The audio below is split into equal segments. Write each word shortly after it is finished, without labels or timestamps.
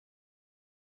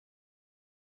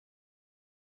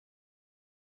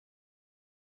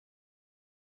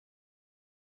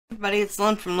everybody, it's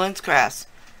Lyn from Lyn's Crafts.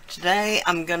 Today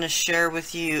I'm going to share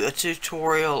with you a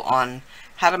tutorial on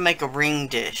how to make a ring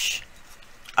dish.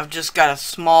 I've just got a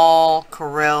small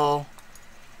Corelle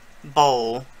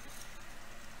bowl,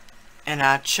 and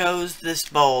I chose this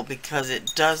bowl because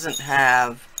it doesn't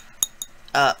have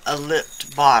a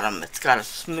lipped bottom. It's got a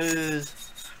smooth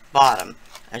bottom.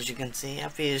 As you can see,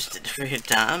 I've used it a few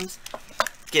times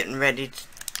getting ready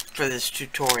for this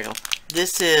tutorial.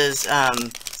 This is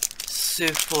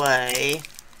souffle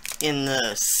in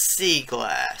the sea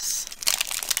glass.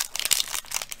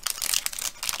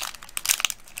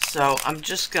 So I'm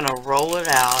just going to roll it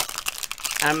out,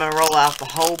 and I'm going to roll out the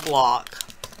whole block.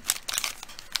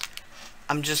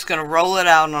 I'm just going to roll it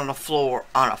out on a floor,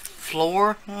 on a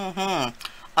four.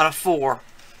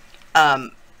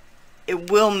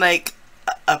 It will make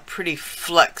a pretty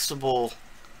flexible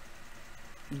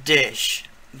dish,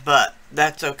 but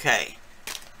that's okay.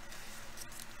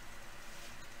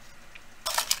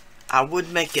 I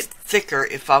would make it thicker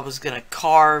if I was going to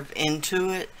carve into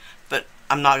it, but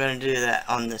I'm not going to do that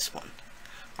on this one.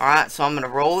 Alright, so I'm going to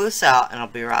roll this out and I'll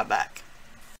be right back.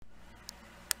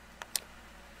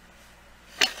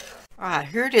 Alright,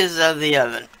 here it is out of the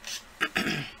oven.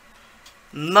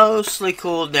 Mostly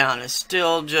cooled down. It's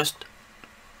still just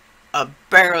a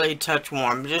barely touch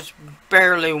warm, just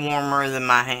barely warmer than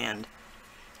my hand.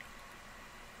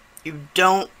 You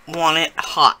don't want it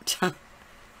hot.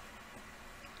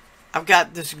 I've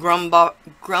got this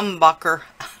Grumbacher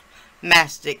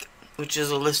mastic, which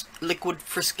is a liquid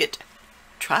frisket.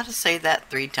 Try to say that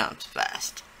 3 times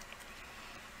fast.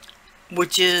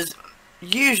 Which is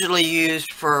usually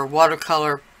used for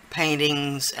watercolor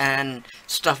paintings and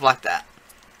stuff like that.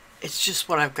 It's just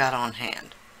what I've got on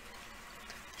hand.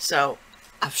 So,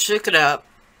 I've shook it up,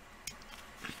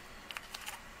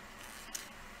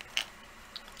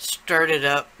 stirred it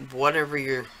up, whatever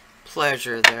your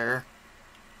pleasure there.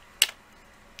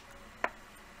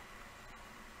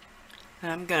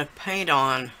 And I'm going to paint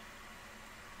on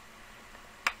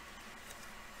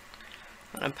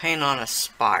a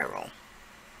spiral.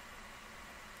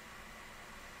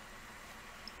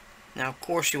 Now, of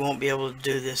course, you won't be able to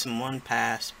do this in one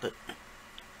pass, but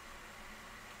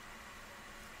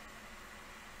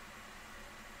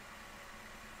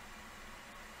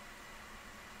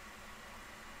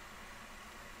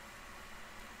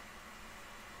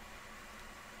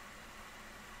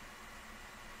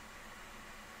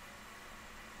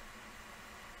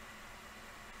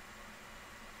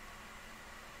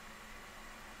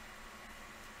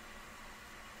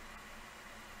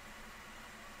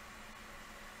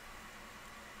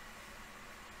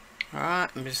alright,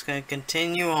 I'm just going to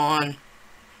continue on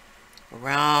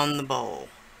around the bowl.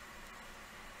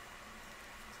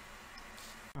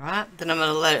 Alright, then I'm going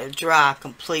to let it dry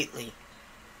completely.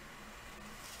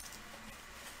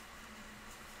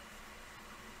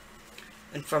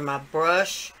 And for my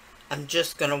brush, I'm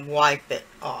just going to wipe it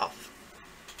off.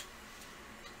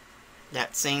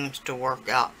 That seems to work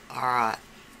out alright.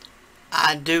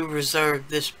 I do reserve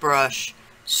this brush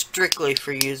strictly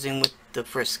for using with the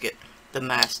Frisket, the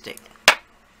mastic.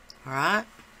 Alright,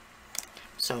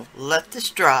 so let this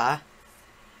dry.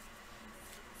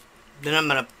 Then I'm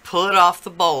going to pull it off the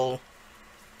bowl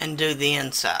and do the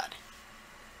inside.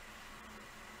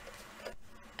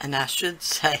 And I should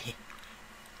say,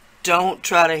 don't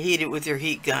try to heat it with your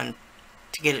heat gun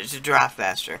to get it to dry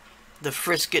faster. The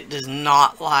Frisket does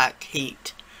not like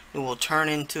heat. It will turn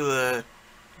into a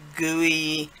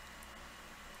gooey,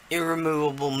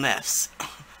 irremovable mess.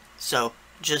 So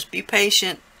just be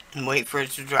patient and wait for it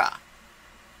to dry.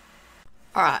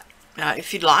 Alright, now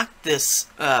if you like this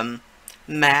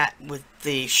matte with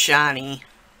the shiny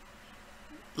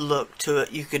look to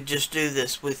it, you could just do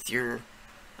this with your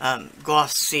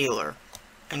gloss sealer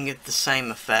and get the same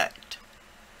effect.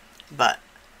 But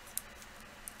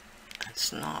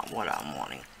that's not what I'm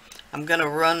wanting. I'm going to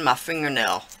run my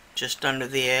fingernail just under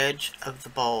the edge of the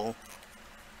bowl.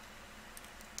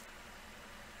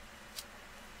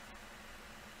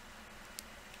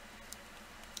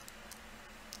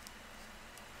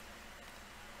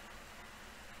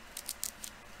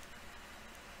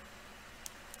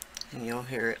 And you'll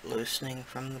hear it loosening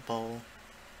from the bowl.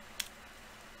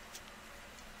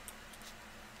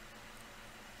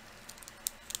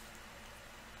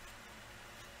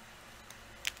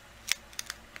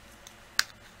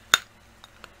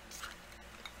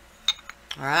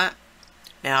 Alright,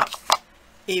 now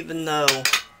even though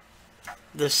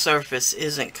the surface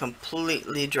isn't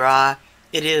completely dry,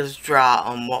 it is dry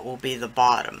on what will be the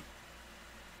bottom.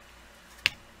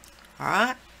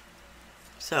 Alright,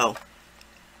 so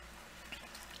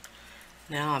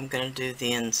now I'm going to do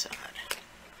the inside.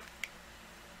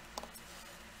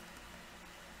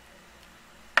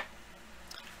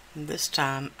 And this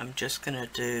time I'm just going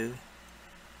to do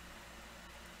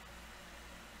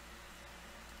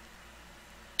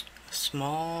a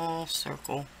small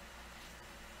circle.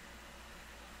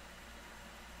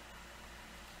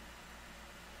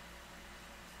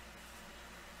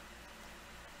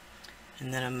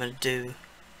 And then I'm going to do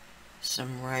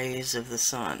some rays of the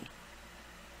sun.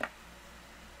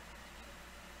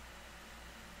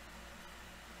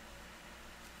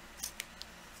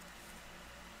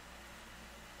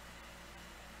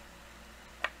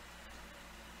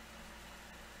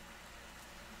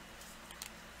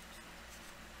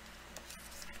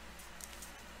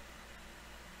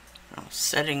 Now,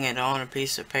 setting it on a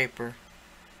piece of paper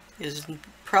is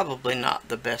probably not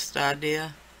the best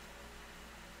idea,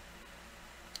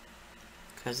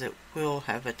 because it will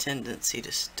have a tendency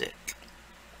to stick.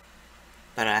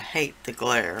 But I hate the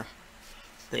glare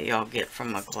that y'all get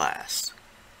from a glass.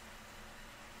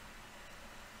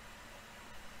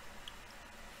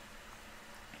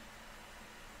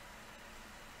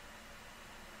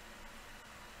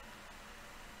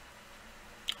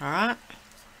 Alright.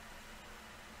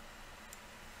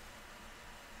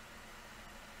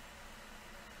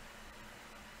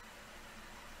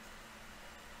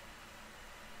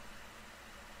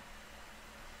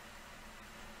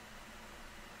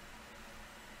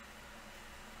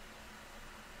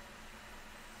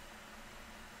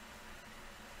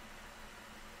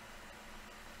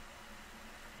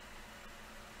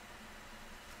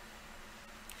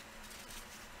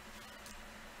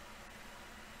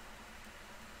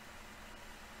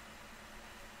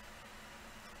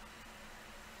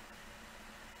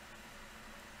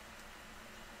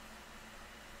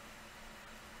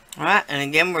 Alright, and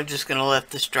again we're just going to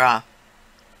let this dry.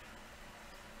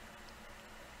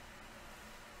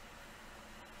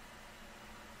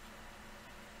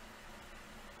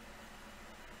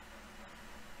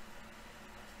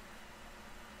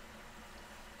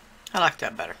 I like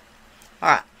that better.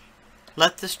 Alright,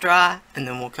 let this dry and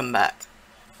then we'll come back.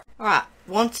 Alright,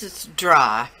 once it's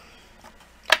dry,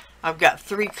 I've got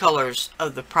 3 colors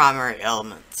of the primary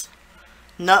elements: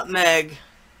 nutmeg,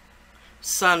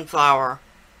 sunflower,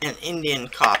 and Indian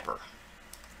copper.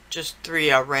 Just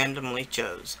 3 I randomly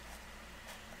chose.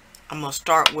 I'm going to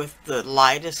start with the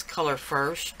lightest color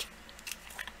first.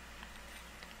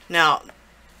 Now,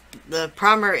 the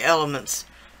primary elements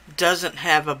doesn't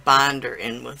have a binder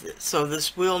in with it, so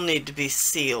this will need to be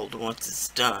sealed once it's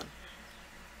done.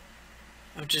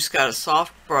 I've just got a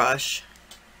soft brush.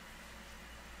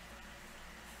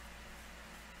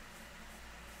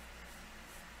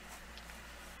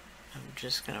 I'm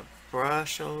just going to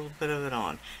brush a little bit of it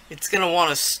on. It's going to want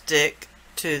to stick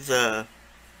to the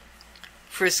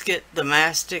Frisket, the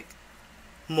mastic,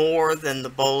 more than the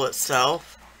bowl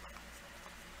itself.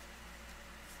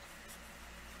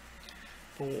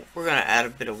 But we're going to add a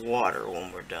bit of water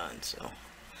when we're done, so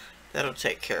that'll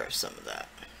take care of some of that.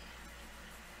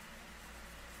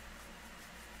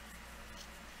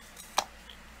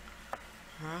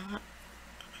 Alright.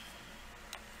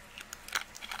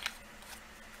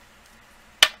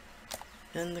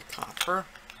 Then the copper.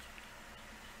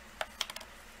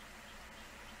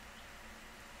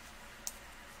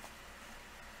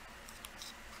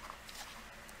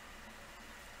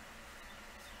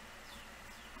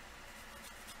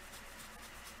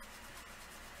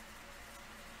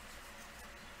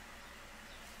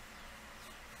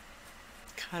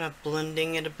 Kind of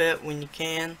blending it a bit when you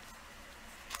can.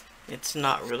 It's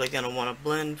not really going to want to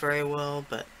blend very well,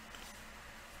 but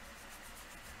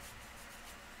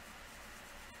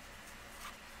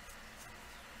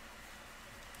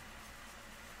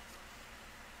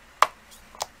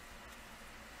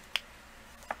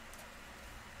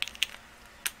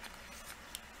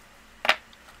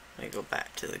let me go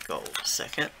back to the gold a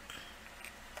second.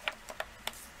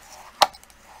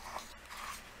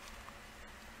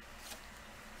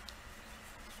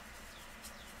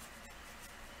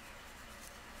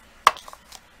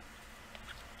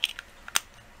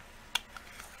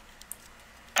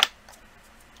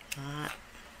 Alright.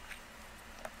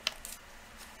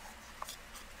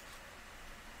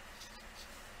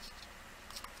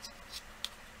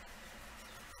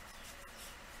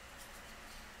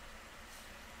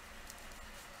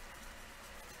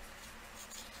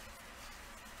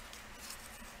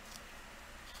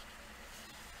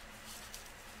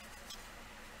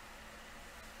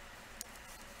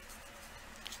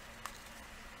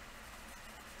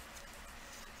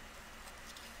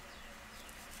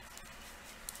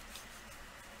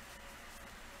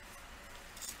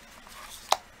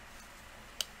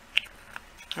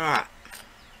 Alright.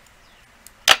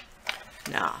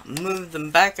 Now, move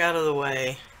them back out of the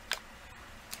way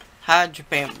Hide your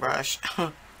paintbrush.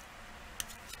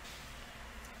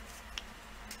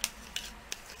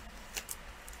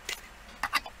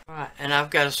 Alright, and I've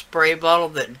got a spray bottle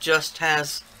that just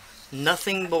has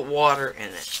nothing but water in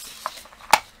it.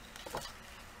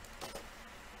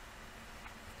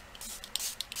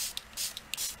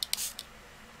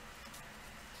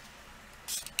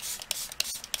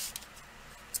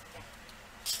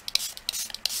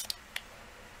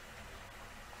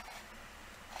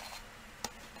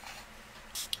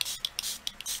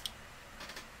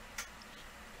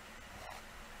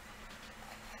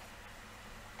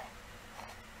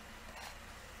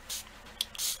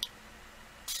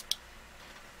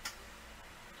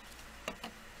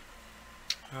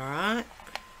 Alright.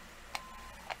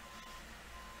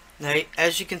 Now,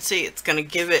 as you can see, it's going to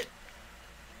give it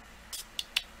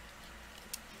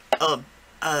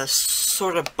a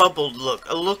sort of bubbled look.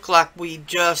 A look like we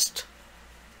just...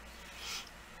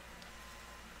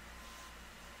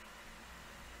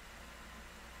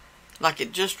 like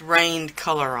it just rained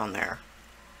color on there.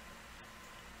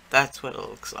 That's what it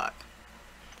looks like.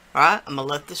 Alright, I'm going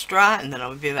to let this dry and then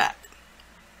I'll be back.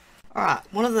 Alright,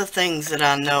 one of the things that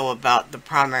I know about the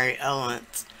primary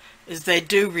elements is they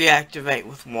do reactivate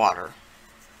with water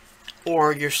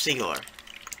or your sealer.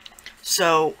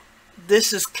 So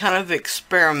this is kind of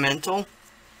experimental.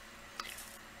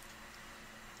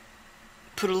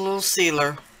 Put a little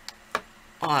sealer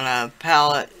on a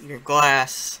palette, your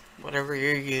glass, whatever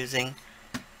you're using.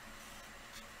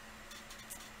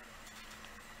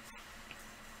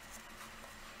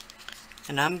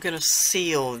 And I'm going to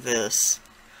seal this.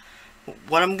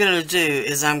 What I'm going to do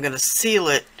is I'm going to seal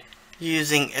it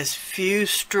using as few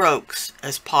strokes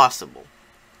as possible.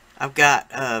 I've got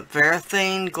a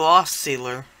Varathane gloss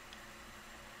sealer,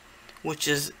 which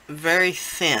is very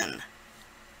thin.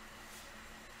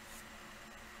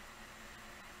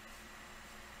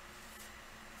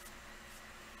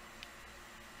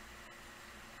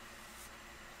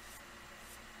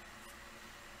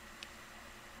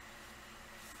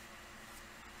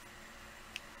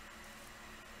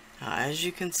 Now, as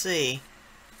you can see,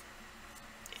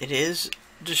 it is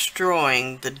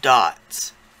destroying the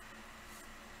dots.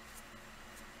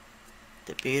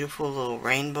 The beautiful little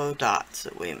rainbow dots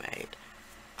that we made.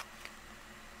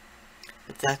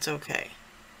 But that's okay.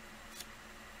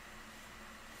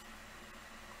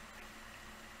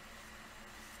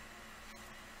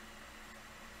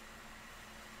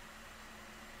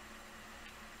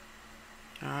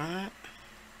 Alright.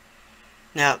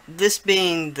 Now, this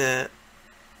being the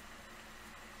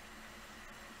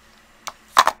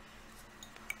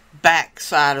back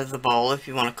side of the bowl, if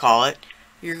you want to call it,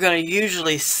 you're going to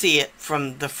usually see it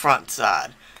from the front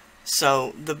side.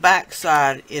 So the back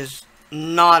side is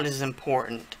not as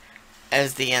important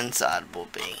as the inside will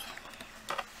be.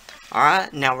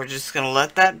 Alright, now we're just going to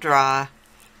let that dry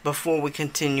before we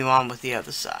continue on with the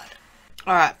other side.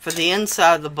 Alright, for the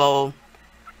inside of the bowl,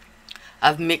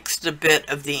 I've mixed a bit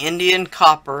of the Indian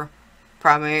copper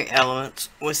primary elements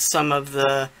with some of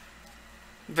the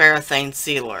Varathane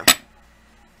sealer.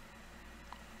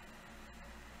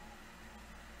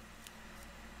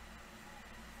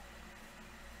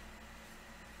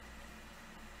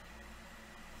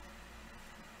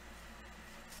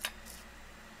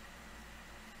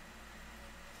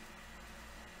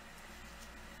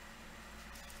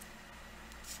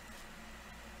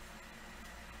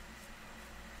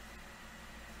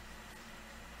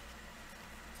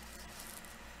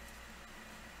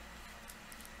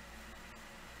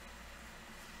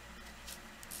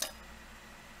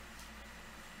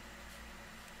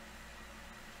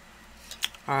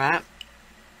 Alright,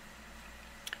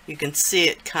 you can see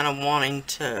it kind of wanting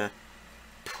to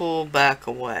pull back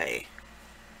away.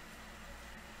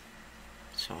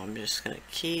 So I'm just going to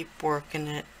keep working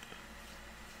it.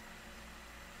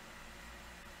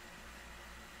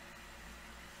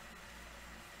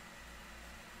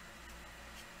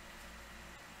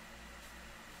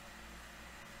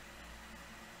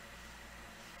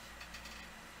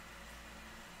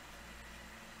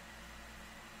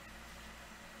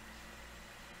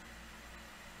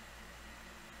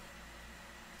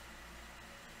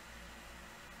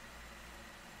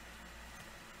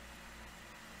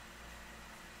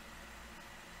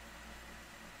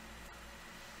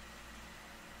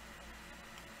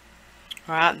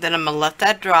 Alright, then I'm going to let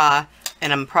that dry,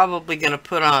 and I'm probably going to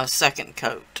put on a second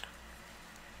coat.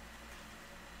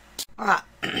 Alright,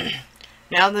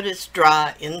 now that it's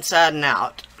dry inside and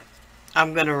out,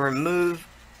 I'm going to remove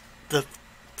the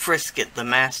Frisket, the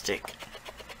mastic,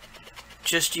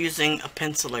 just using a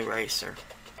pencil eraser.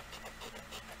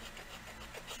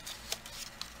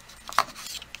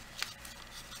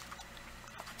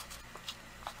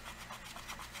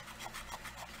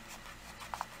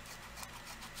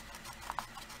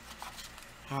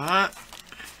 Alright.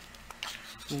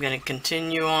 I'm going to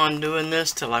continue on doing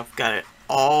this till I've got it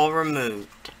all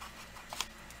removed.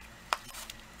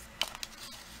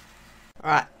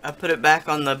 Alright, I put it back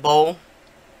on the bowl.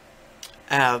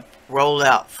 I've rolled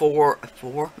out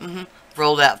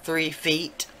rolled out 3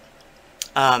 feet.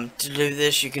 To do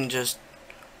this, you can just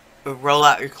roll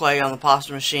out your clay on the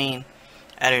pasta machine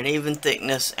at an even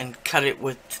thickness and cut it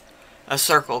with a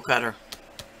circle cutter.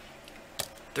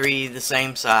 3 the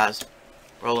same size.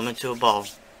 Roll them into a bowl.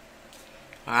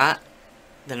 Alright,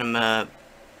 then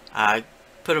I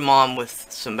put them on with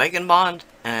some bacon bond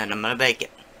and I'm gonna bake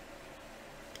it.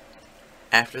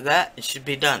 After that, it should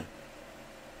be done.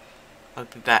 I'll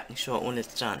be back and show it when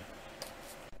it's done.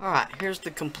 Alright, here's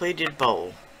the completed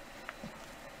bowl.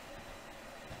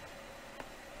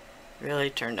 Really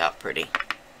turned out pretty.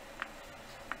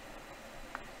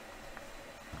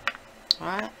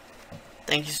 Alright,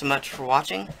 thank you so much for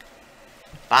watching.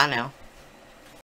 Bye now.